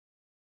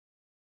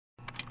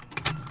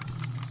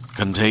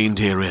Contained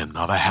herein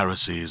are the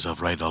heresies of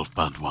Radolf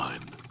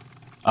Burntwine,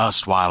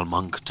 erstwhile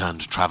monk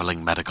turned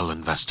traveling medical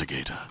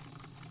investigator.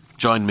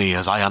 Join me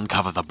as I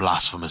uncover the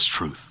blasphemous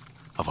truth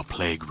of a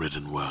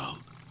plague-ridden world,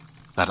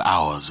 that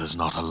ours is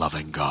not a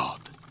loving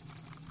God,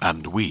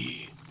 and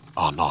we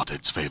are not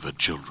its favored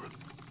children.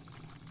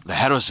 The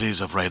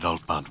heresies of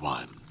Radolf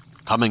Burntwine,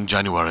 coming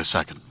January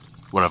 2nd,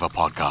 wherever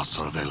podcasts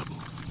are available.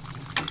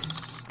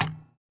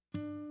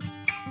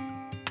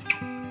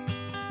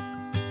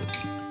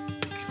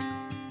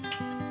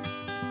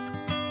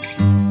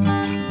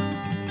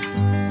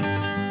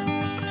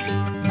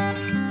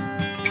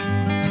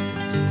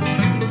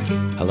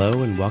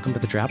 Hello and welcome to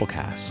the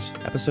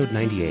Drabblecast, episode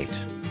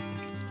 98.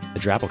 The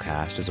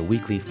Drabblecast is a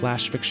weekly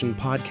flash fiction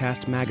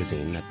podcast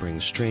magazine that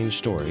brings strange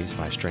stories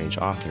by strange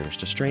authors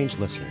to strange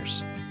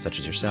listeners, such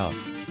as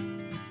yourself.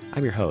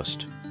 I'm your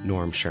host,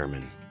 Norm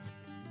Sherman.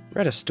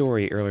 Read a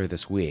story earlier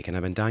this week and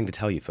I've been dying to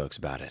tell you folks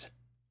about it.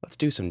 Let's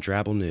do some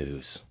Drabble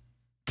news.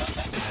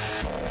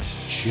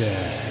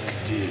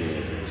 Check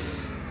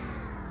this.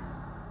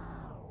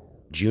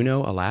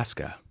 Juneau,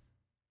 Alaska.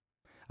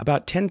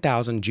 About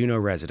 10,000 Juneau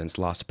residents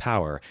lost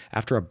power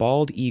after a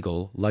bald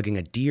eagle lugging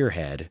a deer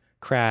head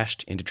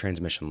crashed into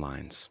transmission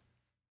lines.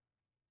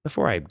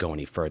 Before I go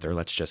any further,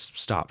 let's just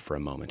stop for a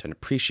moment and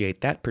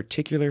appreciate that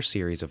particular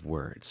series of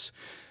words.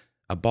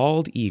 A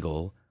bald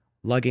eagle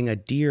lugging a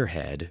deer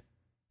head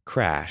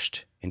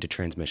crashed into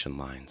transmission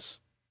lines.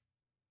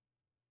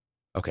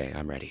 Okay,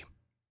 I'm ready.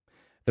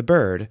 The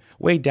bird,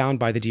 weighed down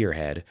by the deer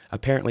head,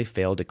 apparently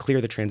failed to clear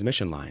the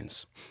transmission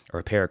lines. A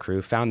repair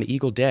crew found the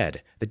eagle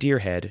dead, the deer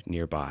head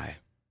nearby.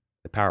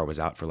 The power was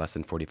out for less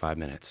than 45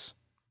 minutes.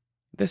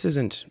 This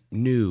isn't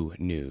new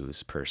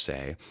news, per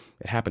se.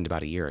 It happened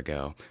about a year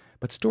ago,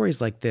 but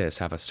stories like this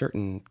have a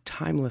certain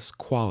timeless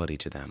quality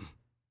to them.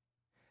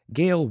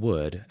 Gail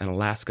Wood, an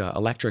Alaska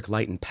Electric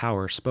Light and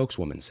Power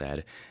spokeswoman,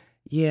 said,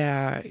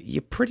 "Yeah,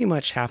 you pretty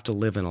much have to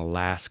live in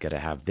Alaska to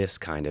have this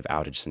kind of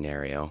outage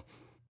scenario."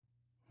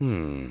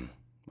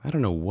 I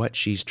don't know what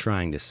she's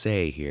trying to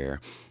say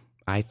here.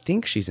 I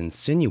think she's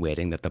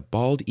insinuating that the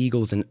bald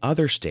eagles in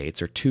other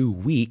states are too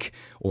weak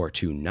or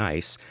too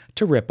nice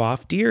to rip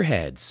off deer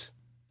heads.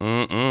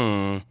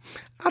 I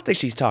think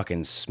she's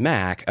talking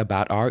smack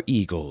about our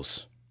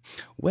eagles.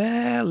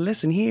 Well,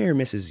 listen here,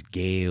 Mrs.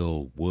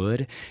 Gail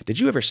Wood. Did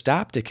you ever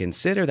stop to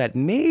consider that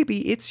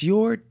maybe it's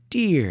your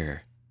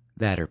deer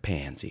that are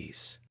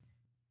pansies?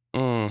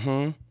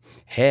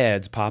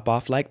 Heads pop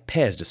off like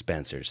Pez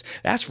dispensers.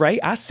 That's right,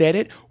 I said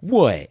it.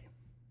 What?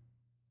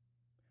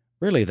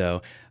 Really,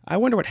 though, I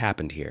wonder what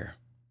happened here.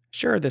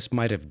 Sure, this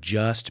might have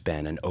just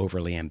been an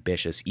overly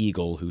ambitious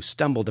eagle who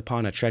stumbled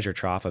upon a treasure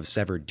trough of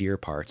severed deer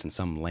parts in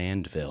some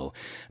landfill,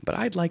 but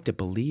I'd like to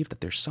believe that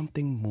there's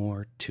something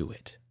more to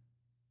it.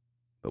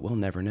 But we'll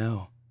never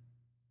know.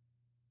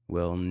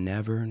 We'll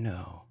never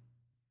know.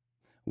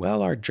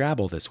 Well, our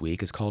drabble this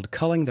week is called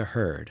Culling the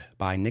Herd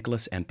by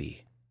Nicholas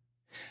Empey.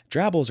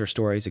 Drabbles are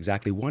stories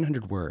exactly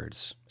 100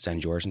 words.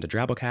 Send yours into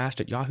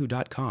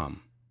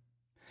drabblecast@yahoo.com.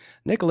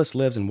 Nicholas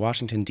lives in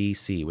Washington,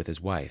 D.C. with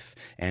his wife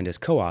and is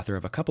co-author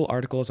of a couple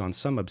articles on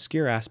some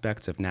obscure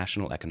aspects of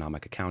national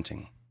economic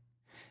accounting.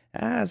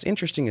 As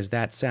interesting as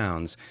that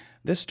sounds,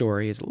 this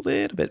story is a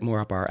little bit more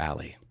up our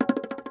alley.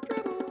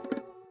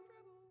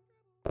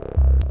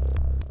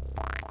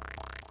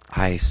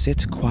 I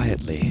sit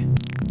quietly,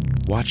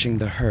 watching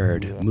the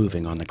herd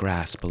moving on the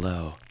grass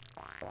below.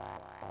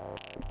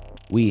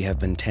 We have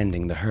been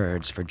tending the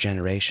herds for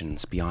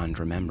generations beyond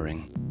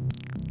remembering.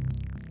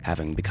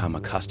 Having become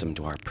accustomed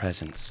to our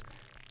presence,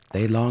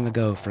 they long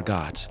ago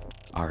forgot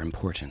our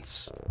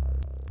importance.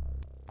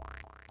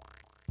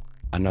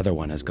 Another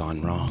one has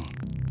gone wrong.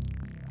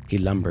 He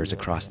lumbers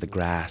across the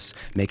grass,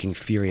 making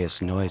furious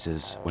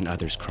noises when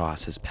others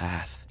cross his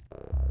path.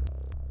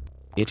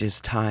 It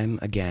is time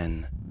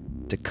again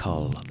to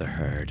cull the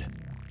herd.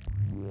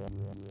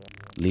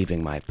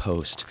 Leaving my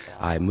post,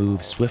 I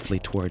move swiftly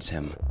towards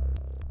him.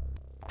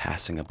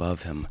 Passing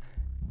above him,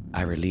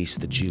 I release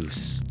the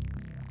juice.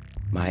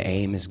 My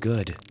aim is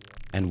good,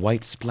 and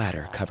white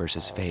splatter covers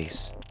his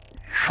face.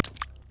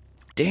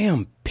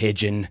 "Damn,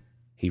 pigeon!"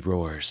 he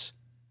roars.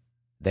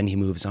 Then he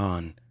moves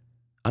on,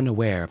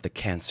 unaware of the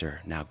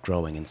cancer now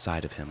growing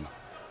inside of him.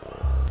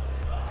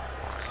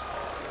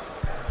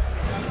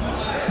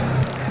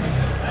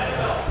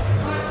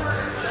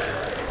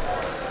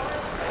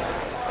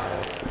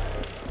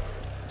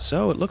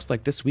 So it looks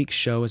like this week's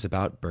show is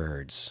about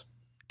birds.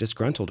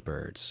 Disgruntled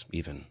birds,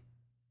 even.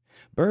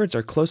 Birds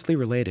are closely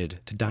related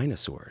to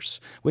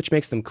dinosaurs, which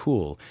makes them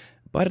cool,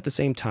 but at the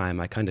same time,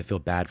 I kind of feel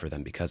bad for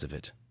them because of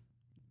it.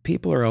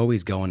 People are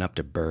always going up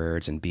to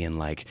birds and being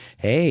like,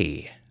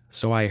 "Hey,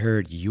 so I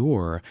heard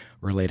you're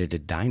related to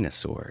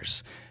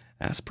dinosaurs.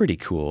 That's pretty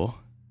cool."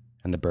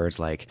 And the bird's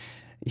like,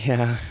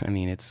 "Yeah, I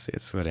mean,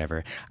 it's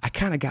whatever. I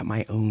kind of got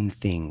my own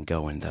thing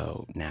going,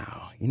 though,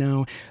 now.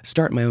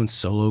 Start my own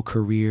solo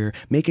career,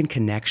 making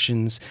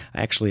connections.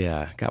 I actually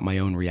got my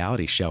own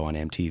reality show on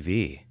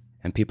MTV."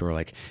 And people are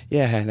like,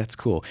 "Yeah, that's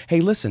cool. Hey,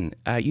 listen,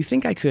 you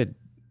think I could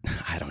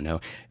I don't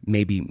know,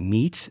 maybe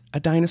meet a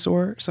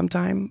dinosaur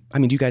sometime? I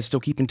mean, do you guys still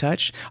keep in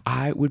touch?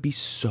 I would be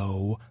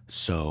so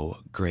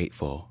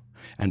grateful.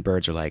 And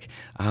birds are like,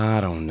 I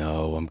don't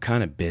know, I'm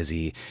kind of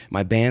busy.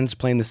 My band's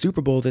playing the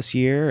Super Bowl this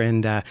year,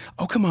 and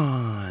oh, come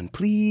on,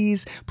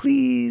 please.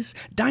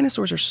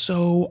 Dinosaurs are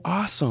so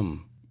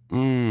awesome.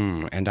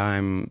 And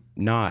I'm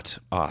not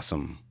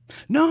awesome.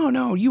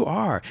 No, you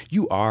are.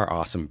 You are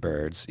awesome,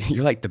 birds.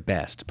 You're like the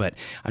best. But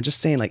I'm just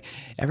saying, like,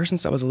 ever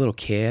since I was a little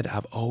kid,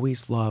 I've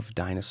always loved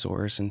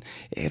dinosaurs. And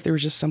if there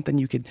was just something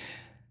you could.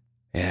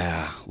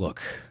 Yeah,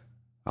 look,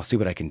 I'll see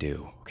what I can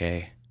do,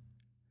 okay?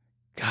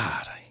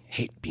 God, I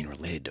hate being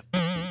related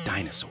to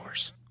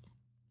dinosaurs.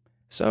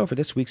 So, for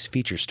this week's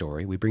feature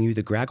story, we bring you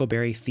The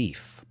Graggleberry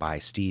Thief by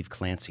Steve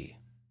Clancy.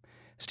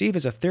 Steve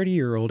is a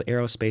 30-year-old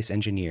aerospace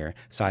engineer,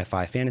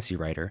 sci-fi fantasy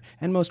writer,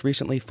 and most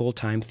recently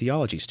full-time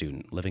theology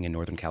student living in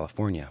Northern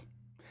California.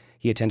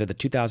 He attended the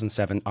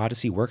 2007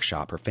 Odyssey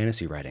Workshop for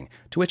fantasy writing,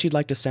 to which he'd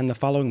like to send the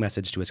following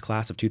message to his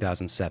class of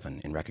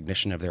 2007 in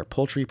recognition of their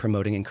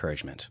poultry-promoting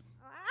encouragement.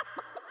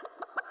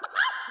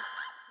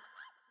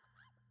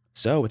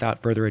 So,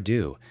 without further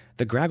ado,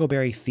 The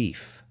Graggleberry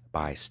Thief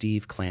by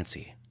Steve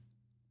Clancy.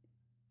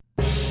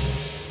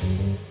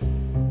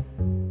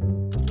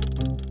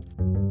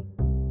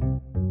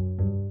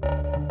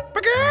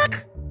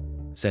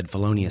 Said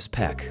Felonious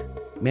Peck,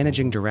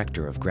 managing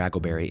director of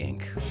Graggleberry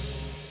Inc.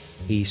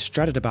 He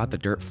strutted about the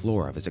dirt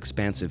floor of his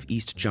expansive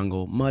East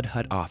Jungle mud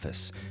hut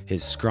office,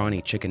 his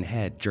scrawny chicken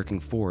head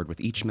jerking forward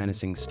with each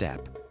menacing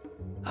step.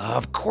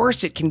 Of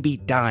course it can be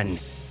done!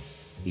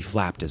 He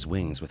flapped his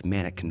wings with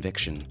manic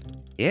conviction.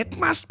 It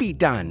must be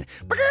done!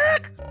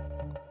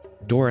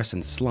 Doris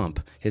and Slump,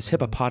 his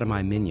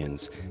hippopotami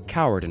minions,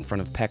 cowered in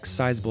front of Peck's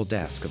sizable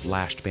desk of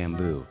lashed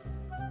bamboo.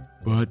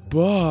 But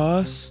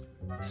boss,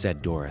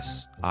 said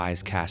Doris,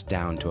 eyes cast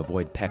down to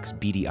avoid Peck's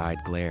beady-eyed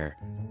glare.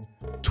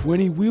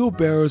 20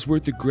 wheelbarrows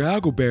worth of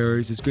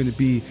Graggleberries is going to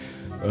be,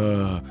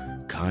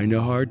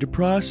 kinda hard to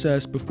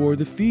process before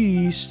the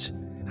feast.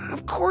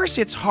 Of course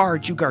it's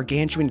hard, you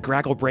gargantuan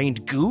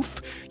graggle-brained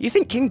goof. You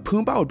think King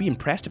Pumbaa would be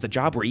impressed if the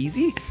job were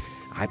easy?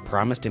 I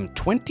promised him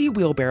 20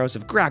 wheelbarrows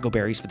of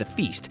Graggleberries for the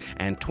feast,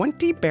 and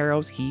 20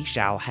 barrows he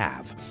shall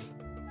have.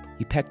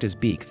 He pecked his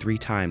beak 3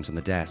 times on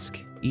the desk,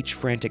 each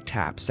frantic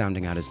tap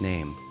sounding out his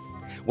name.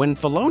 When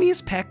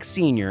Felonious Peck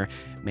Sr.,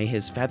 may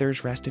his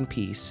feathers rest in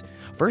peace,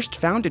 first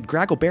founded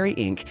Graggleberry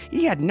Inc.,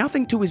 he had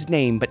nothing to his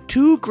name but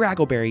 2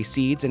 Graggleberry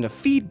seeds and a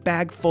feed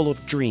bag full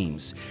of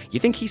dreams. You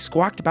think he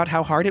squawked about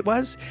how hard it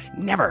was?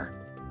 Never!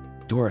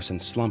 Doris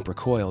and Slump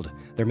recoiled,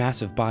 their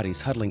massive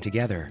bodies huddling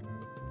together.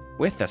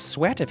 With the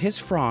sweat of his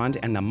frond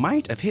and the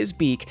might of his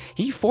beak,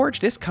 he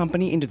forged this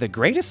company into the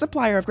greatest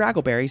supplier of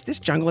Graggleberries this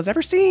jungle has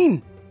ever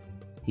seen.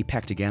 He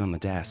pecked again on the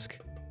desk.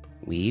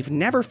 We've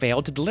never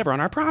failed to deliver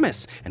on our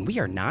promise, and we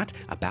are not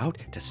about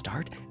to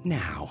start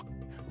now.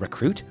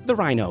 Recruit the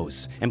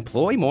rhinos,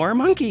 employ more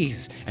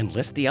monkeys,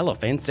 enlist the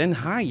elephants, and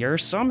hire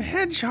some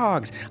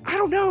hedgehogs. I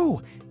don't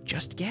know.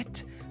 Just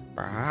get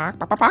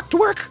back to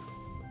work.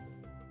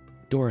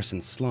 Doris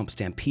and Slump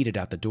stampeded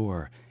out the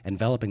door,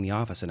 enveloping the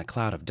office in a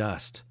cloud of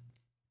dust.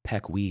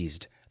 Peck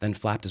wheezed, then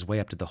flapped his way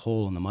up to the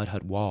hole in the mud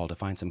hut wall to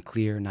find some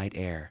clear night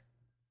air.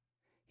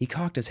 He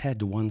cocked his head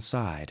to one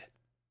side.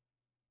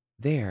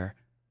 There,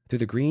 through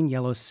the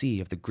green-yellow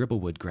sea of the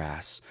gribblewood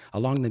grass,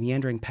 along the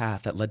meandering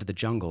path that led to the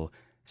jungle,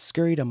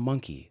 scurried a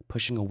monkey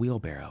pushing a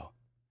wheelbarrow.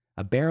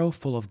 A barrow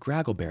full of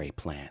Graggleberry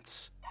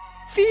plants.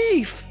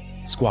 Thief!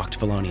 Squawked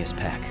Felonious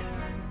Peck.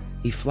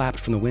 He flapped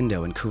from the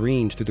window and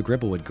careened through the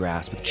gribblewood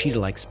grass with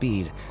cheetah-like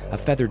speed, a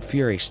feathered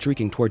fury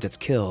streaking towards its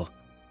kill.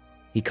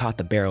 He caught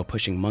the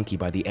barrow-pushing monkey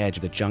by the edge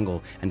of the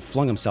jungle and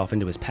flung himself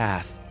into his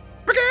path.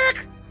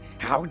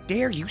 How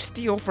dare you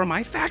steal from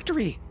my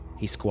factory?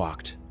 He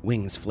squawked,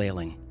 wings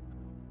flailing.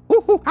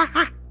 Ooh, ha,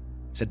 ha,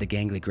 said the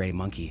gangly gray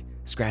monkey,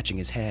 scratching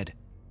his head.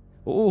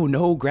 Oh,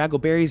 no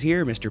Graggleberries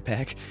here, Mr.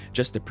 Peck.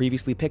 Just the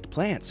previously picked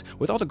plants,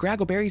 with all the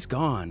Graggleberries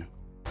gone.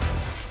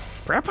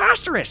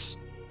 Preposterous,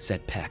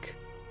 said Peck.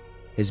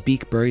 His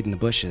beak buried in the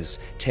bushes,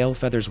 tail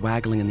feathers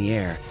waggling in the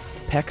air,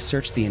 Peck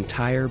searched the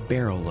entire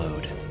barrel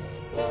load.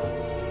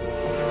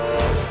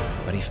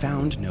 But he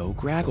found no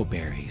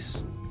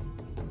Graggleberries.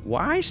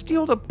 Why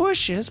steal the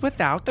bushes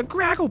without the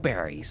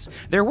Graggleberries?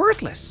 They're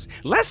worthless,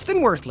 less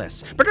than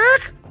worthless.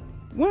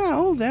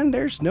 Well, then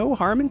there's no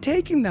harm in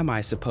taking them,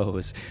 I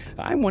suppose.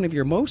 I'm one of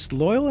your most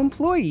loyal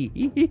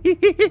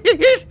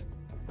employees.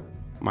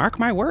 Mark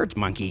my words,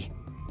 monkey,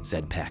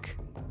 said Peck.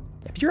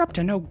 If you're up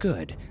to no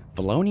good,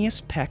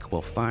 Felonious Peck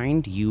will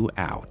find you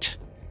out.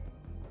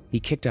 He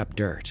kicked up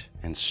dirt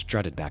and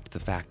strutted back to the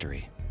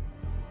factory.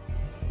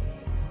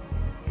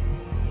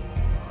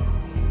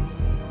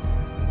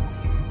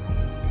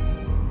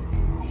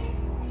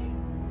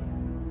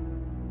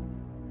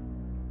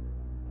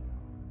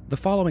 The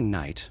following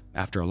night,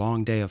 after a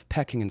long day of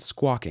pecking and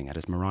squawking at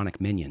his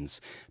moronic minions,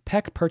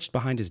 Peck perched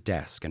behind his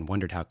desk and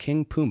wondered how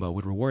King Pumbaa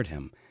would reward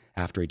him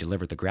after he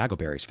delivered the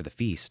Graggleberries for the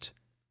feast.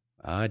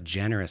 A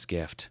generous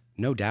gift,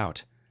 no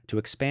doubt, to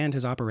expand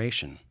his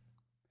operation.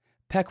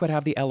 Peck would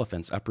have the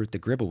elephants uproot the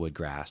gribblewood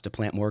grass to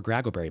plant more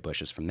graggleberry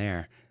bushes from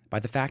there, by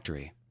the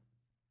factory.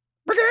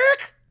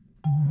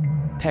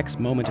 Peck's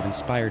moment of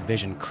inspired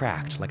vision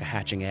cracked like a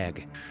hatching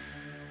egg.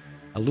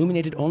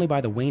 Illuminated only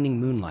by the waning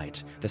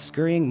moonlight, the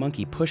scurrying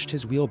monkey pushed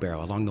his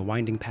wheelbarrow along the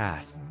winding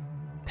path.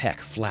 Peck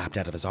flapped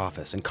out of his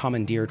office and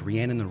commandeered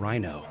Rhiannon the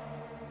rhino.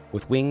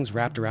 With wings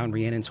wrapped around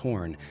Rhiannon's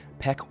horn,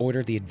 Peck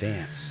ordered the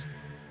advance.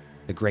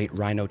 The great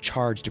rhino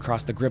charged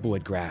across the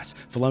gribblewood grass,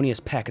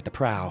 Felonious Peck at the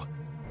prow.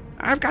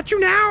 "I've got you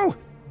now,"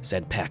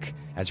 said Peck,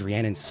 as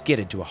Rhiannon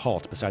skidded to a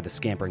halt beside the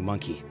scampering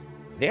monkey.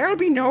 "There'll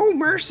be no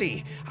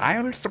mercy.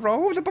 I'll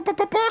throw the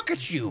book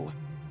at you."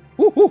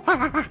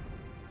 "Ooh-hoo-ha-ha,"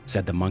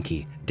 said the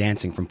monkey,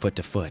 dancing from foot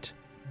to foot.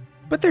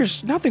 "But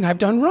there's nothing I've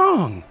done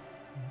wrong."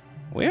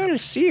 "We'll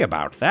see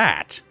about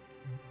that."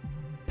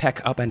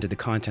 Peck upended the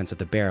contents of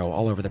the barrel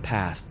all over the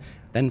path,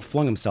 then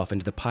flung himself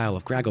into the pile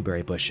of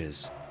graggleberry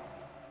bushes.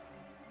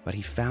 But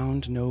he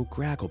found no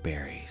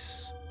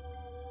graggleberries.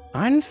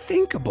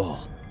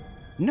 Unthinkable.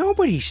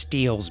 Nobody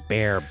steals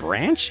bare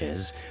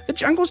branches. The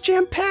jungle's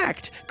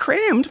jam-packed,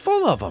 crammed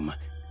full of them.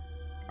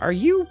 Are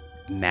you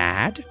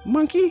mad,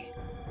 monkey?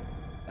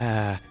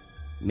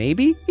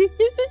 Maybe,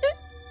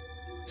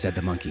 said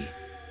the monkey.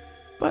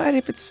 But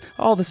if it's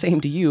all the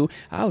same to you,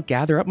 I'll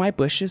gather up my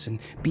bushes and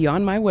be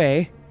on my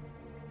way.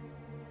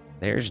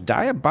 There's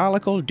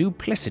diabolical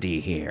duplicity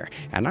here,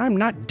 and I'm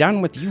not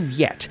done with you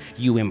yet,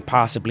 you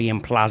impossibly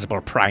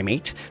implausible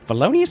primate.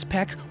 Felonious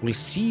Peck will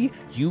see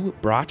you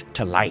brought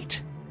to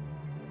light.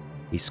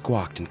 He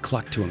squawked and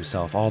clucked to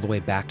himself all the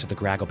way back to the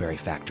Graggleberry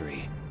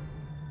factory.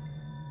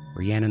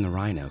 Rhiannon the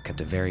rhino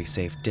kept a very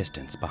safe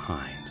distance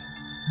behind.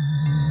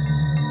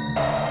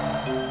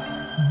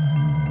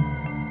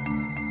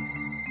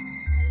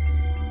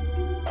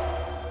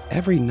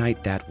 Every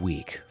night that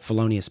week,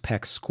 Felonious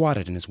Peck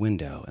squatted in his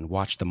window and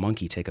watched the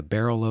monkey take a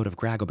barrel load of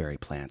graggleberry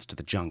plants to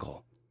the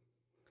jungle.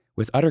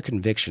 With utter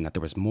conviction that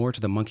there was more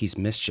to the monkey's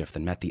mischief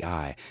than met the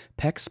eye,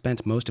 Peck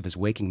spent most of his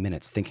waking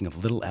minutes thinking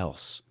of little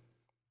else.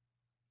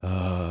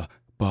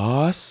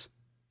 Boss?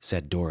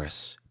 Said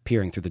Doris,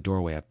 peering through the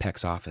doorway of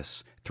Peck's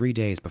office, 3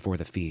 days before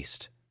the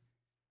feast.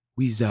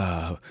 We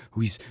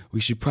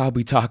should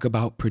probably talk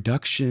about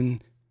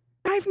production.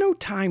 I've no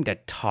time to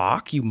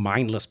talk, you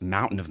mindless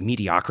mountain of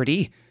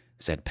mediocrity,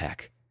 said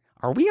Peck.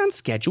 Are we on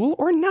schedule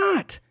or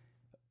not?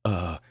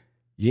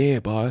 Yeah,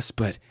 boss,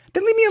 but...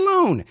 Then leave me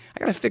alone. I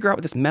gotta figure out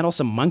what this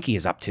meddlesome monkey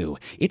is up to.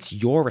 It's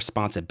your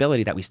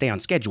responsibility that we stay on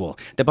schedule.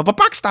 The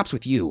buck stops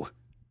with you.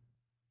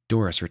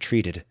 Doris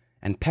retreated,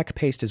 and Peck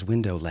paced his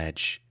window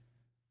ledge.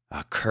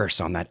 A curse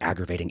on that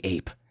aggravating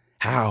ape.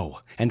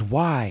 How? And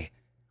why?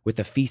 With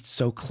the feast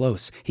so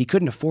close, he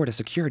couldn't afford a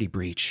security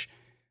breach.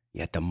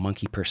 Yet the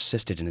monkey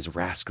persisted in his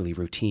rascally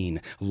routine,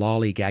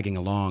 lollygagging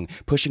along,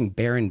 pushing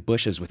barren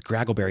bushes with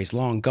graggleberries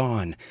long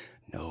gone.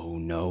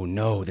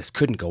 No, this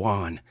couldn't go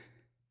on.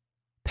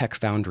 Peck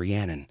found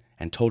Rhiannon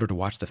and told her to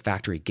watch the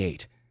factory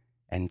gate,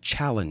 and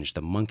challenged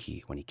the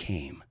monkey when he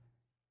came.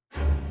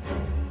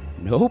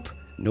 Nope,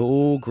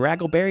 no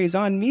graggleberries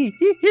on me,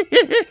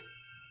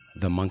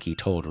 the monkey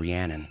told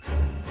Rhiannon.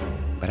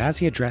 But as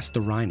he addressed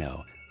the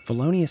rhino,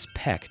 Felonious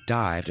Peck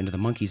dived into the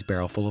monkey's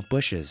barrel full of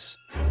bushes.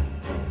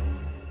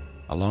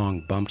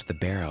 Along bumped the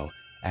barrow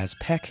as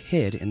Peck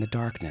hid in the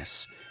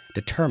darkness,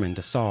 determined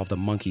to solve the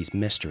monkey's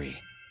mystery.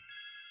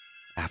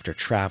 After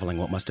traveling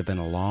what must have been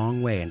a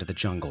long way into the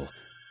jungle,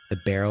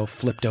 the barrow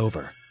flipped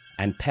over,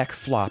 and Peck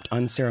flopped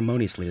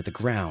unceremoniously to the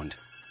ground.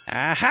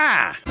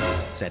 Aha!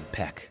 Said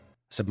Peck,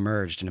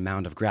 submerged in a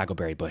mound of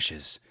graggleberry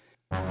bushes.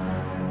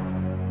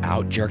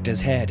 Out jerked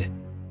his head,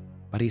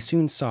 but he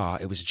soon saw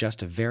it was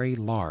just a very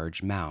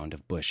large mound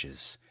of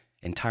bushes,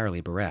 entirely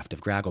bereft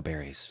of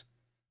graggleberries.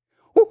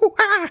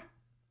 Ooh-ah!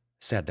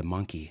 Said the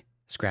monkey,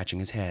 scratching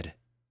his head.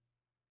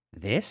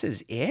 This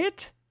is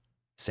it?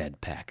 Said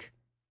Peck.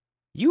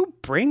 You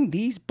bring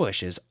these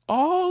bushes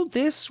all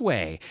this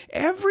way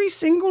every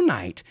single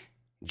night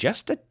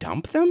just to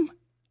dump them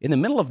in the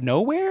middle of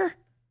nowhere?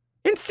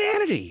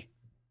 Insanity!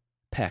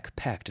 Peck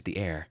pecked at the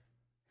air.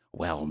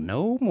 Well,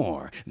 no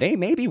more. They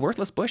may be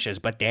worthless bushes,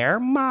 but they're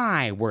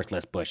my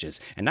worthless bushes,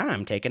 and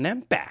I'm taking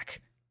them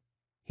back.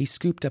 He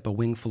scooped up a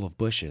wingful of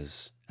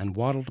bushes and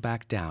waddled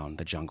back down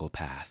the jungle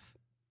path.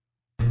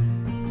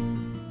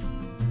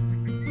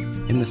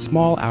 In the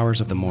small hours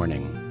of the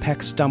morning,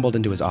 Peck stumbled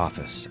into his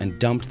office and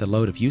dumped the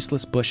load of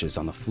useless bushes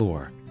on the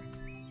floor.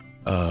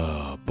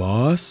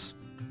 Boss?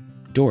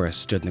 Doris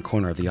stood in the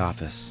corner of the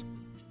office.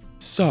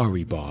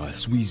 Sorry,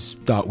 boss. We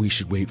thought we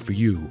should wait for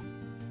you.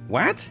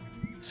 What?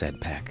 Said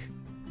Peck.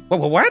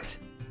 What?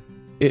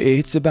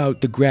 It's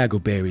about the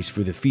graggleberries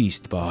for the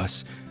feast,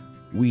 boss.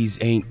 We's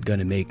ain't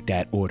gonna make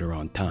that order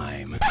on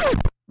time.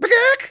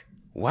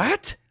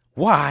 What?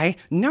 Why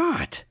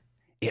not?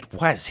 It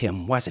was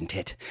him, wasn't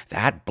it?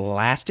 That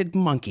blasted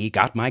monkey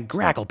got my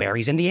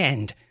graggleberries in the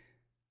end.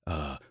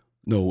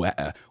 No,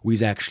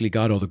 we's actually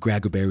got all the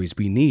graggleberries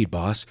we need,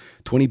 boss.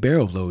 20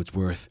 barrel loads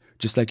worth,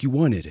 just like you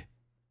wanted.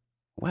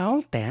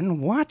 Well,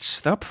 then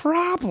what's the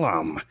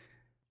problem?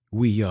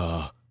 We,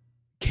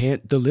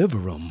 can't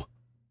deliver 'em,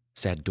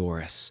 said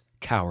Doris,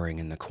 cowering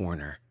in the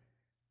corner.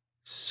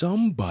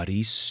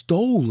 "Somebody's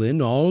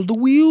stolen all the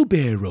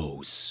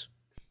wheelbarrows."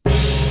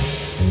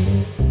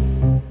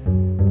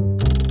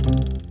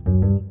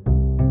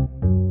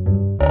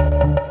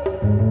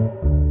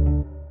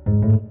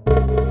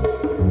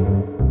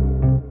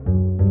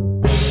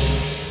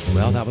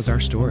 Well, that was our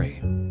story.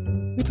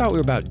 We thought we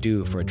were about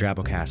due for a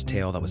Drabblecast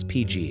tale that was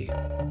PG.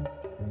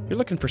 If you're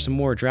looking for some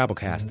more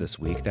Drabblecast this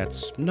week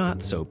that's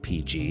not so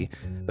PG,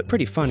 but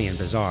pretty funny and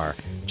bizarre,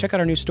 check out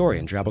our new story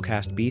in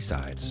Drabblecast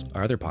B-Sides,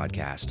 our other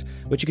podcast,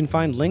 which you can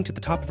find linked at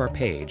the top of our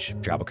page,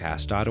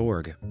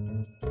 drabblecast.org.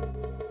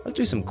 Let's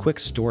do some quick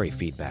story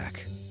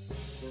feedback.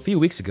 A few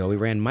weeks ago, we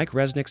ran Mike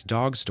Resnick's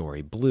dog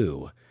story,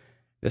 Blue.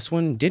 This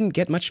one didn't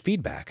get much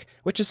feedback,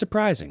 which is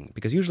surprising,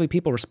 because usually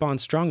people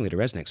respond strongly to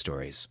Resnick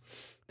stories.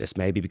 This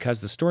may be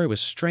because the story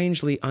was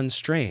strangely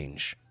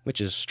unstrange,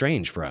 which is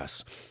strange for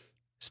us.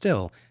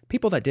 Still,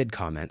 people that did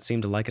comment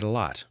seemed to like it a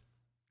lot.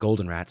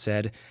 Goldenrat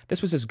said,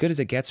 "This was as good as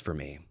it gets for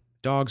me.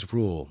 Dogs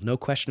rule, no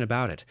question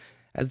about it.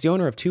 As the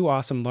owner of 2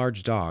 awesome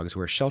large dogs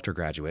who are shelter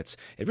graduates,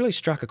 it really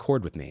struck a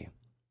chord with me.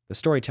 The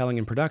storytelling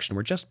and production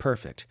were just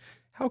perfect.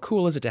 How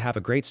cool is it to have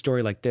a great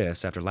story like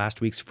this after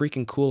last week's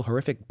freaking cool,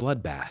 horrific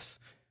bloodbath?"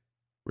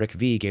 Rick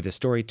V gave the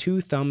story 2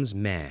 thumbs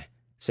meh,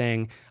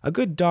 saying, "A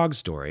good dog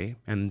story,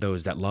 and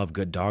those that love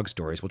good dog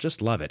stories will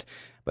just love it,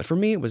 but for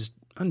me it was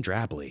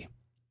undrabbly.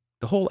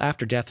 The whole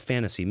after-death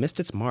fantasy missed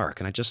its mark,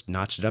 and I just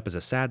notched it up as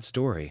a sad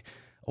story.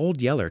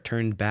 Old Yeller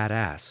turned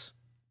badass.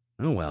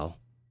 Oh well."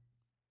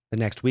 The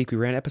next week we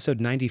ran episode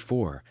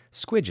 94,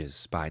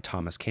 Squidges by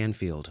Thomas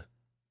Canfield.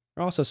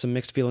 There are also some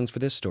mixed feelings for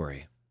this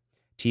story.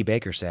 T.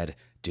 Baker said,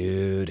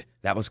 "Dude,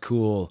 that was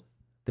cool.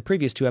 The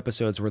previous 2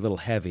 episodes were a little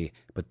heavy,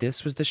 but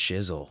this was the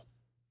shizzle."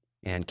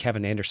 And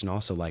Kevin Anderson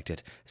also liked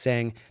it,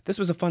 saying, "This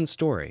was a fun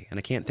story, and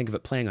I can't think of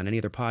it playing on any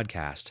other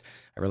podcast.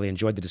 I really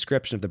enjoyed the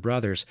description of the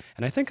brothers,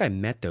 and I think I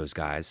met those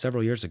guys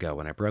several years ago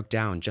when I broke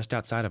down just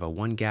outside of a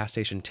 1 gas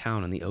station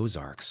town in the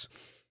Ozarks.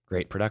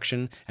 Great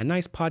production and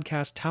nice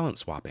podcast talent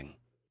swapping."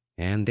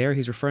 And there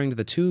he's referring to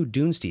the 2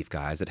 Dunesteef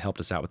guys that helped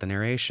us out with the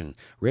narration,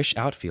 Rish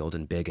Outfield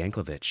and Big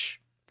Anklovich.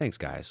 Thanks,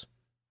 guys.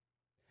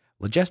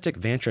 Logistic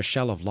Vantra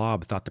Shell of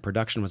Lob thought the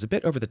production was a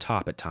bit over the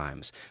top at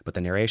times, but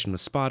the narration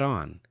was spot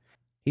on.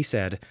 He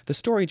said, "The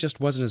story just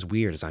wasn't as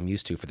weird as I'm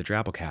used to for the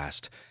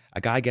Drabblecast.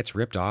 A guy gets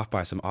ripped off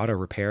by some auto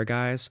repair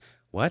guys.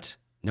 What?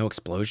 No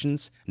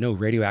explosions? No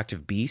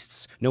radioactive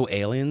beasts? No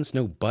aliens?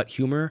 No butt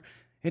humor?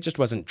 It just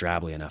wasn't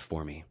drabbly enough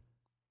for me."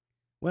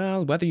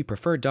 Well, whether you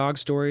prefer dog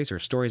stories or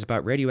stories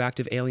about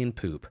radioactive alien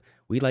poop,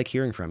 we like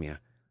hearing from you.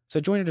 So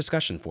join our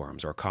discussion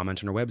forums or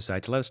comment on our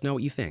website to let us know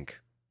what you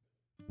think.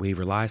 We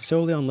rely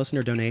solely on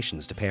listener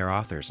donations to pay our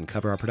authors and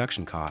cover our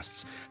production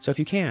costs, so if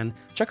you can,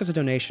 chuck us a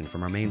donation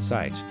from our main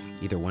site,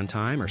 either one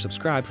time or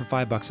subscribe for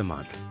 $5 a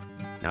month.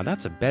 Now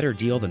that's a better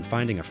deal than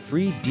finding a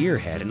free deer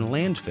head in a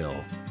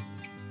landfill.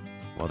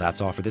 Well,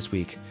 that's all for this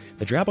week.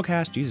 The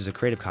Drabblecast uses a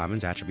Creative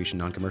Commons Attribution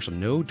Non-Commercial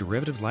No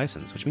Derivatives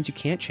license, which means you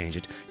can't change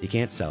it, you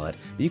can't sell it,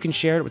 but you can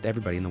share it with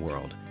everybody in the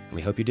world, and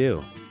we hope you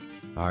do.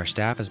 Our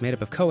staff is made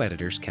up of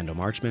co-editors Kendall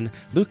Marchman,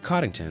 Luke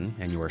Coddington,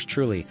 and yours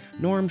truly,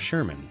 Norm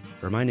Sherman,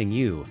 reminding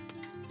you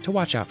to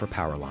watch out for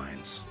power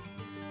lines.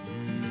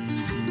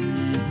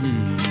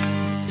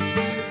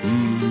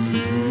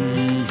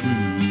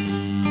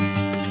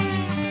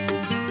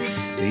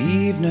 The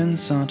evening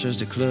saunters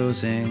to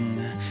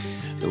closing.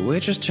 The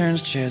waitress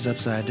turns chairs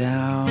upside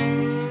down.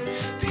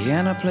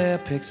 Piano player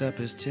picks up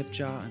his tip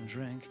jar and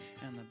drink,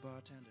 and the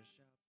bartender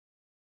shouts.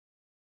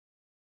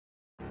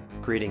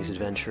 Greetings,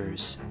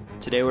 adventurers.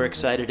 Today we're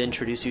excited to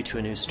introduce you to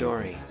a new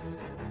story,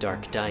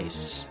 Dark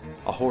Dice,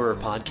 a horror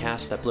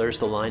podcast that blurs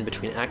the line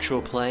between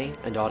actual play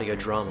and audio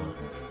drama,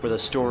 where the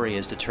story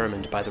is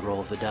determined by the roll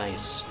of the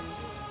dice.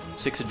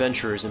 6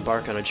 adventurers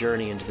embark on a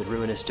journey into the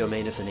ruinous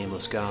domain of the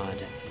Nameless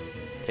God.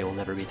 They will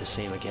never be the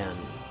same again.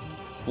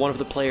 One of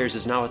the players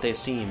is not what they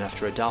seem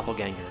after a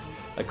doppelganger,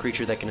 a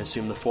creature that can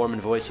assume the form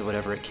and voice of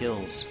whatever it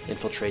kills,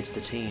 infiltrates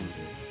the team.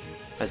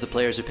 As the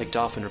players are picked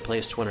off and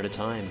replaced one at a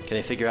time, can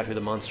they figure out who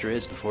the monster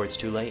is before it's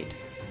too late?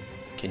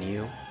 Can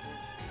you?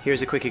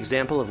 Here's a quick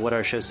example of what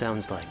our show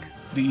sounds like.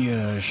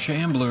 The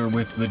shambler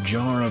with the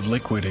jar of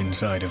liquid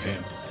inside of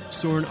him.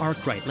 Soren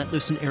Arkwright let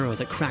loose an arrow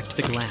that cracked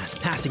the glass,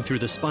 passing through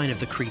the spine of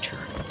the creature.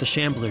 The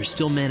shambler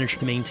still managed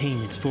to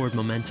maintain its forward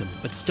momentum,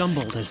 but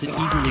stumbled as it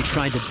eagerly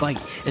tried to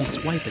bite and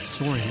swipe at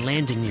Soren,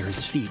 landing near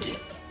his feet.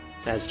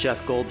 As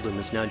Jeff Goldblum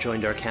has now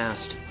joined our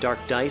cast, Dark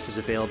Dice is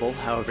available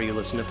however you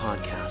listen to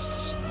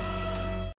podcasts.